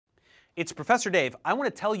It's Professor Dave. I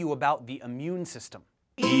want to tell you about the immune system.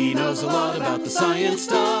 He knows a lot about the science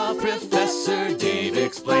stuff. Professor Dave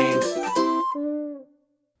explains.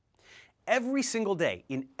 Every single day,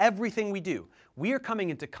 in everything we do, we are coming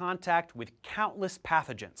into contact with countless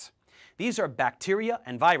pathogens. These are bacteria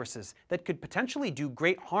and viruses that could potentially do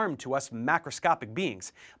great harm to us macroscopic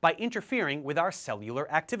beings by interfering with our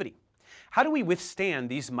cellular activity. How do we withstand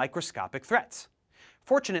these microscopic threats?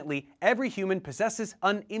 Fortunately, every human possesses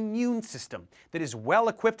an immune system that is well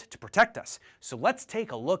equipped to protect us, so let's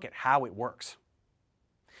take a look at how it works.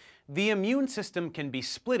 The immune system can be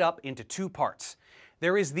split up into two parts.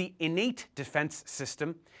 There is the innate defense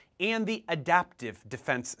system and the adaptive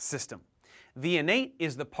defense system. The innate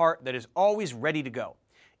is the part that is always ready to go.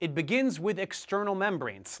 It begins with external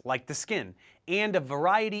membranes, like the skin, and a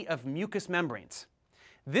variety of mucous membranes.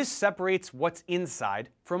 This separates what's inside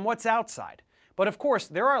from what's outside. But of course,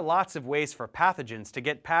 there are lots of ways for pathogens to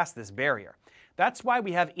get past this barrier. That's why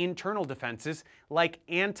we have internal defenses like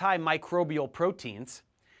antimicrobial proteins,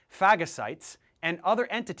 phagocytes, and other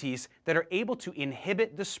entities that are able to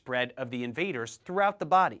inhibit the spread of the invaders throughout the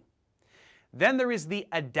body. Then there is the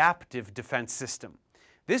adaptive defense system.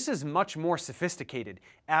 This is much more sophisticated,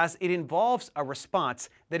 as it involves a response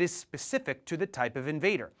that is specific to the type of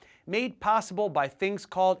invader, made possible by things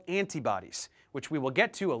called antibodies, which we will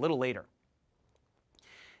get to a little later.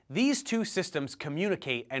 These two systems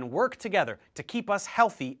communicate and work together to keep us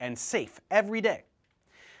healthy and safe every day.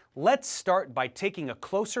 Let's start by taking a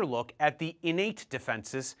closer look at the innate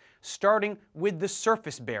defenses, starting with the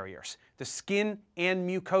surface barriers, the skin and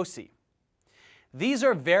mucosae. These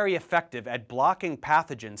are very effective at blocking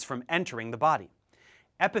pathogens from entering the body.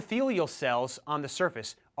 Epithelial cells on the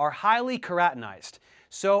surface are highly keratinized,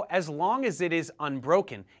 so as long as it is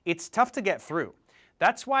unbroken, it's tough to get through.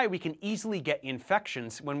 That's why we can easily get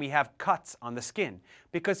infections when we have cuts on the skin,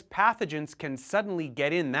 because pathogens can suddenly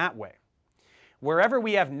get in that way. Wherever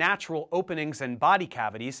we have natural openings and body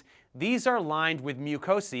cavities, these are lined with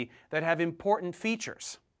mucosae that have important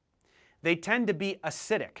features. They tend to be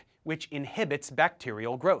acidic, which inhibits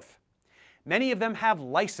bacterial growth. Many of them have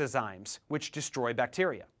lysozymes, which destroy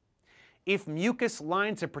bacteria. If mucus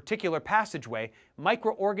lines a particular passageway,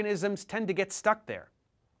 microorganisms tend to get stuck there.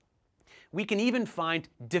 We can even find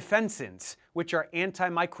defensins, which are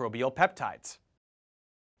antimicrobial peptides.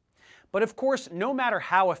 But of course, no matter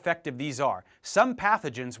how effective these are, some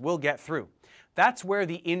pathogens will get through. That's where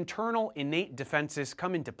the internal innate defenses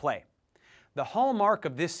come into play. The hallmark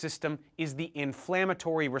of this system is the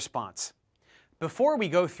inflammatory response. Before we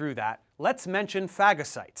go through that, let's mention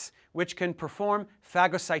phagocytes, which can perform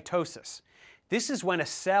phagocytosis. This is when a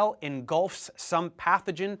cell engulfs some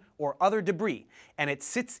pathogen or other debris, and it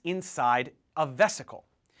sits inside a vesicle.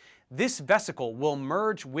 This vesicle will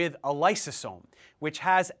merge with a lysosome, which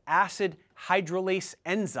has acid hydrolase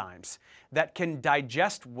enzymes that can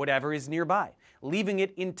digest whatever is nearby, leaving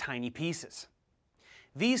it in tiny pieces.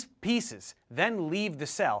 These pieces then leave the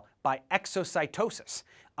cell by exocytosis,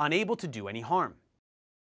 unable to do any harm.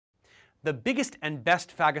 The biggest and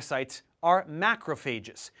best phagocytes are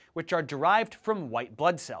macrophages, which are derived from white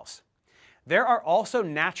blood cells. There are also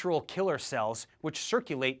natural killer cells which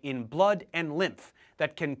circulate in blood and lymph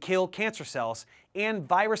that can kill cancer cells and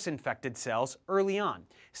virus-infected cells early on,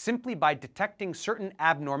 simply by detecting certain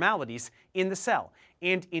abnormalities in the cell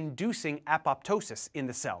and inducing apoptosis in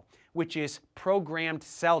the cell, which is programmed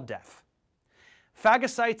cell death.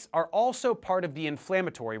 Phagocytes are also part of the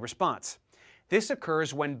inflammatory response. This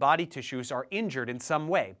occurs when body tissues are injured in some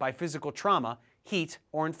way by physical trauma, heat,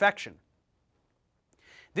 or infection.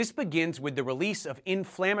 This begins with the release of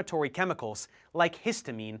inflammatory chemicals like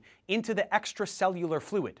histamine into the extracellular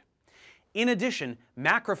fluid. In addition,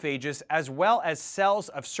 macrophages as well as cells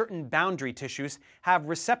of certain boundary tissues have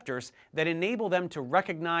receptors that enable them to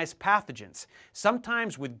recognize pathogens,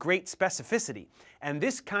 sometimes with great specificity, and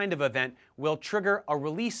this kind of event will trigger a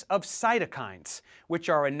release of cytokines, which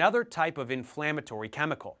are another type of inflammatory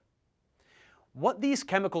chemical. What these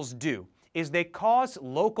chemicals do is they cause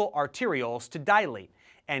local arterioles to dilate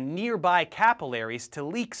and nearby capillaries to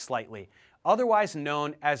leak slightly, otherwise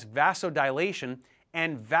known as vasodilation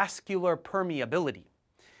and vascular permeability.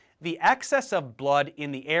 The excess of blood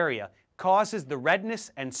in the area causes the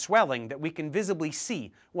redness and swelling that we can visibly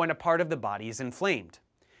see when a part of the body is inflamed.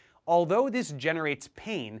 Although this generates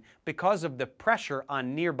pain because of the pressure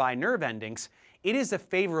on nearby nerve endings, it is a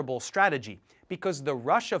favorable strategy because the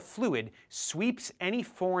rush of fluid sweeps any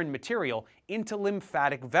foreign material into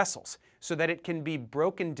lymphatic vessels so that it can be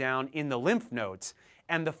broken down in the lymph nodes,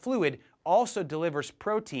 and the fluid also delivers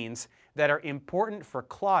proteins that are important for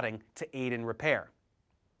clotting to aid in repair.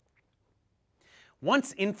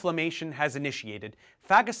 Once inflammation has initiated,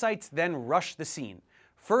 phagocytes then rush the scene,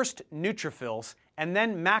 first neutrophils and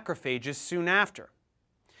then macrophages soon after.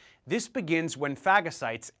 This begins when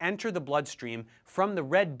phagocytes enter the bloodstream from the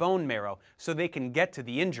red bone marrow so they can get to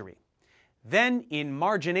the injury. Then, in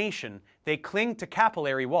margination, they cling to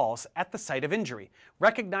capillary walls at the site of injury,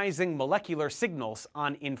 recognizing molecular signals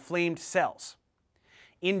on inflamed cells.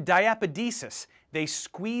 In diapedesis, they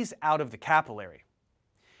squeeze out of the capillary.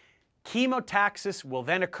 Chemotaxis will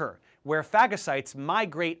then occur, where phagocytes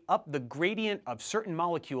migrate up the gradient of certain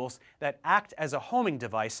molecules that act as a homing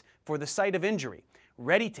device for the site of injury,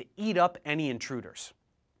 ready to eat up any intruders.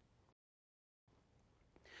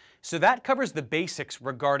 So that covers the basics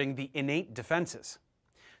regarding the innate defenses.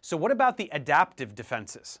 So what about the adaptive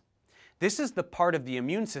defenses? This is the part of the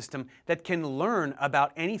immune system that can learn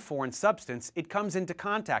about any foreign substance it comes into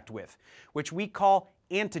contact with, which we call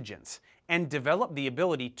antigens, and develop the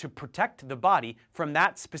ability to protect the body from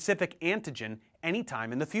that specific antigen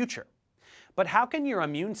anytime in the future. But how can your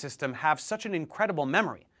immune system have such an incredible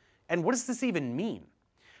memory? And what does this even mean?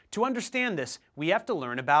 To understand this, we have to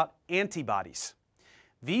learn about antibodies.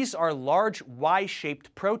 These are large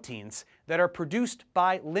Y-shaped proteins that are produced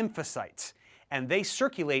by lymphocytes, and they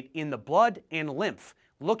circulate in the blood and lymph,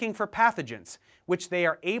 looking for pathogens, which they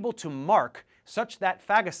are able to mark such that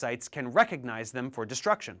phagocytes can recognize them for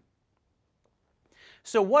destruction.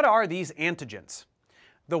 So what are these antigens?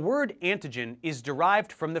 The word antigen is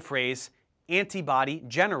derived from the phrase antibody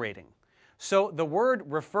generating. So the word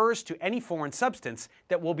refers to any foreign substance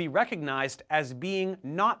that will be recognized as being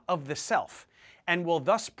not of the self, and will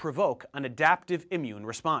thus provoke an adaptive immune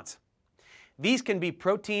response. These can be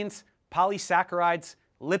proteins, polysaccharides,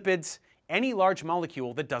 lipids, any large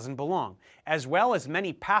molecule that doesn't belong, as well as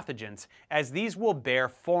many pathogens, as these will bear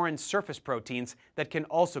foreign surface proteins that can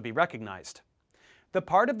also be recognized. The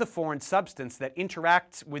part of the foreign substance that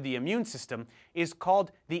interacts with the immune system is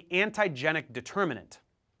called the antigenic determinant.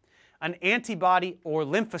 An antibody or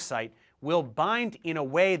lymphocyte will bind in a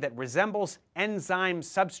way that resembles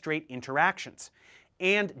enzyme-substrate interactions,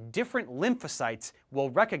 and different lymphocytes will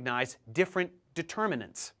recognize different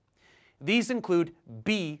determinants. These include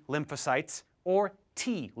B lymphocytes or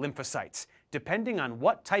T lymphocytes, depending on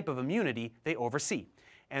what type of immunity they oversee.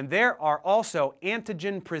 And there are also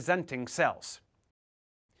antigen-presenting cells.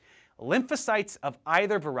 Lymphocytes of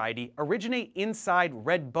either variety originate inside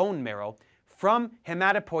red bone marrow from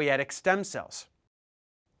hematopoietic stem cells.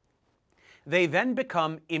 They then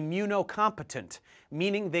become immunocompetent,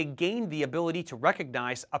 meaning they gain the ability to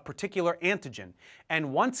recognize a particular antigen,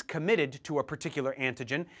 and once committed to a particular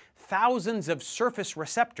antigen, thousands of surface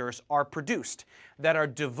receptors are produced that are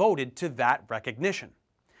devoted to that recognition.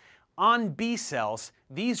 On B cells,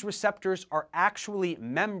 these receptors are actually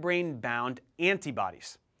membrane-bound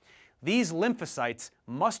antibodies. These lymphocytes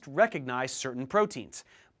must recognize certain proteins,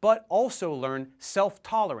 but also learn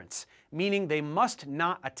self-tolerance, meaning they must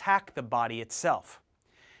not attack the body itself.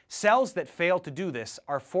 Cells that fail to do this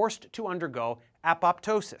are forced to undergo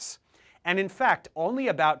apoptosis, and in fact, only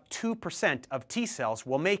about 2% of T cells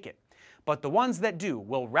will make it, but the ones that do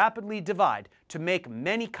will rapidly divide to make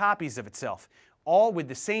many copies of itself, all with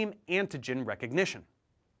the same antigen recognition.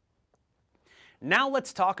 Now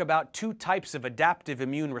let's talk about two types of adaptive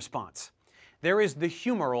immune response. There is the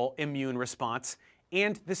humoral immune response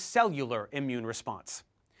and the cellular immune response.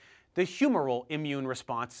 The humoral immune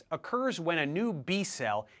response occurs when a new B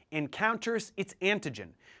cell encounters its antigen,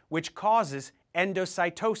 which causes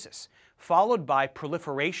endocytosis, followed by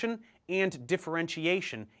proliferation and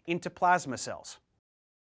differentiation into plasma cells.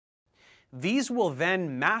 These will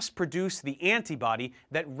then mass produce the antibody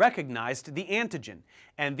that recognized the antigen,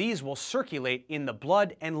 and these will circulate in the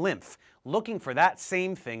blood and lymph, looking for that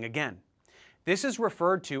same thing again. This is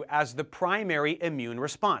referred to as the primary immune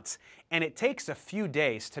response, and it takes a few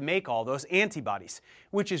days to make all those antibodies,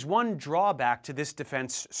 which is one drawback to this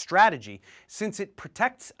defense strategy since it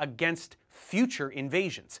protects against future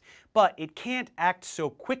invasions, but it can't act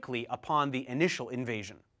so quickly upon the initial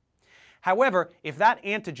invasion. However, if that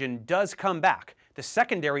antigen does come back, the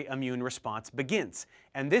secondary immune response begins,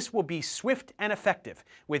 and this will be swift and effective,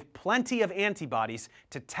 with plenty of antibodies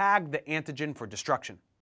to tag the antigen for destruction.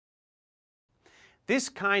 This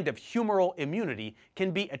kind of humoral immunity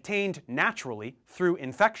can be attained naturally through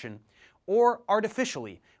infection or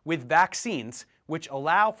artificially with vaccines, which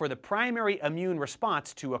allow for the primary immune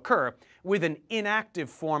response to occur with an inactive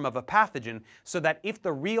form of a pathogen so that if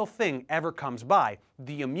the real thing ever comes by,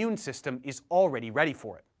 the immune system is already ready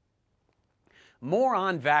for it. More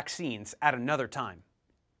on vaccines at another time.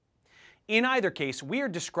 In either case, we are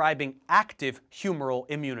describing active humoral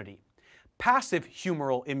immunity. Passive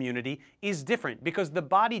humoral immunity is different because the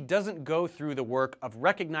body doesn't go through the work of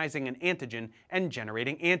recognizing an antigen and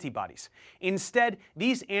generating antibodies. Instead,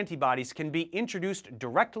 these antibodies can be introduced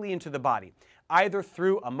directly into the body, either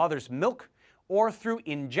through a mother's milk or through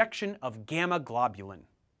injection of gamma globulin.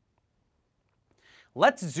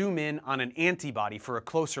 Let's zoom in on an antibody for a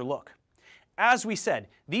closer look. As we said,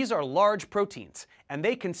 these are large proteins, and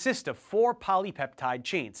they consist of 4 polypeptide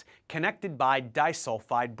chains connected by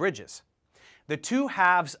disulfide bridges. The 2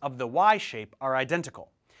 halves of the Y shape are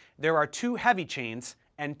identical. There are 2 heavy chains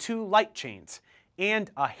and 2 light chains, and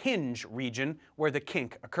a hinge region where the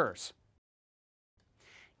kink occurs.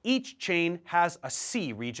 Each chain has a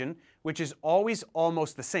C region, which is always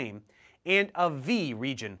almost the same, and a V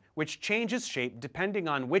region, which changes shape depending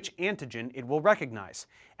on which antigen it will recognize.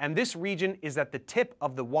 And this region is at the tip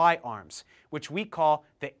of the Y arms, which we call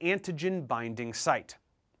the antigen binding site.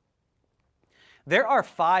 There are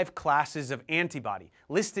 5 classes of antibody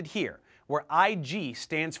listed here, where Ig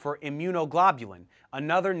stands for immunoglobulin,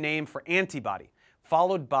 another name for antibody,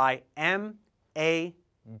 followed by M, A,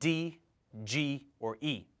 D, G, or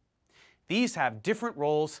E. These have different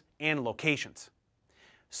roles and locations.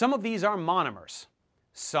 Some of these are monomers,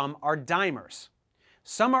 some are dimers,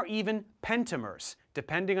 some are even pentamers,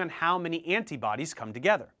 depending on how many antibodies come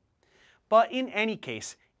together. But in any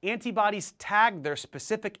case, antibodies tag their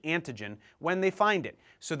specific antigen when they find it,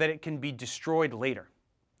 so that it can be destroyed later.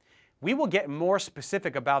 We will get more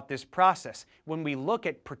specific about this process when we look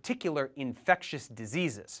at particular infectious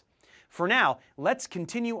diseases. For now, let's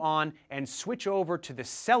continue on and switch over to the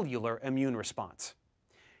cellular immune response.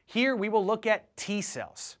 Here we will look at T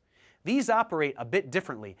cells. These operate a bit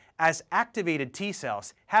differently, as activated T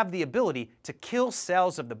cells have the ability to kill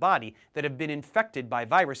cells of the body that have been infected by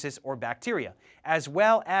viruses or bacteria, as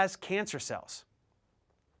well as cancer cells.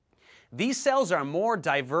 These cells are more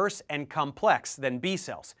diverse and complex than B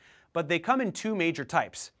cells, but they come in 2 major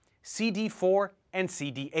types, CD4 and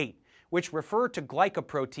CD8, which refer to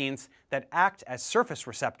glycoproteins that act as surface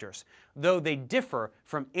receptors, though they differ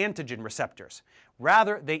from antigen receptors.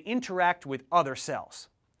 Rather, they interact with other cells.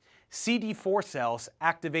 CD4 cells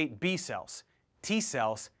activate B cells, T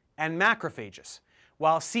cells, and macrophages,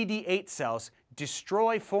 while CD8 cells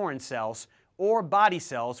destroy foreign cells or body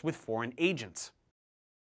cells with foreign agents.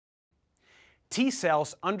 T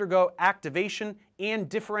cells undergo activation and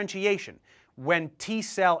differentiation when T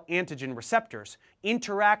cell antigen receptors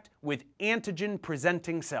interact with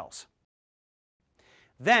antigen-presenting cells.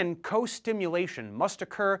 Then co-stimulation must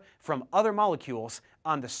occur from other molecules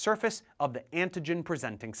on the surface of the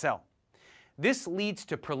antigen-presenting cell. This leads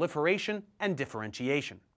to proliferation and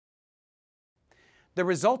differentiation. The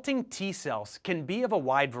resulting T cells can be of a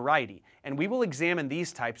wide variety, and we will examine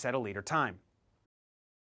these types at a later time.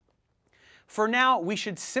 For now, we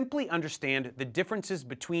should simply understand the differences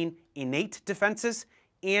between innate defenses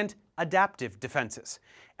and adaptive defenses,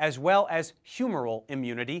 as well as humoral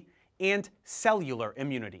immunity and cellular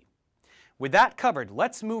immunity. With that covered,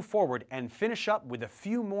 let's move forward and finish up with a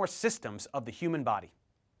few more systems of the human body.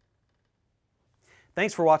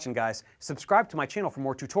 Thanks for watching, guys. Subscribe to my channel for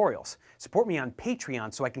more tutorials. Support me on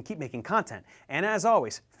Patreon so I can keep making content. And as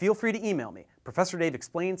always, feel free to email me,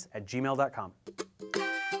 ProfessorDaveExplains@gmail.com.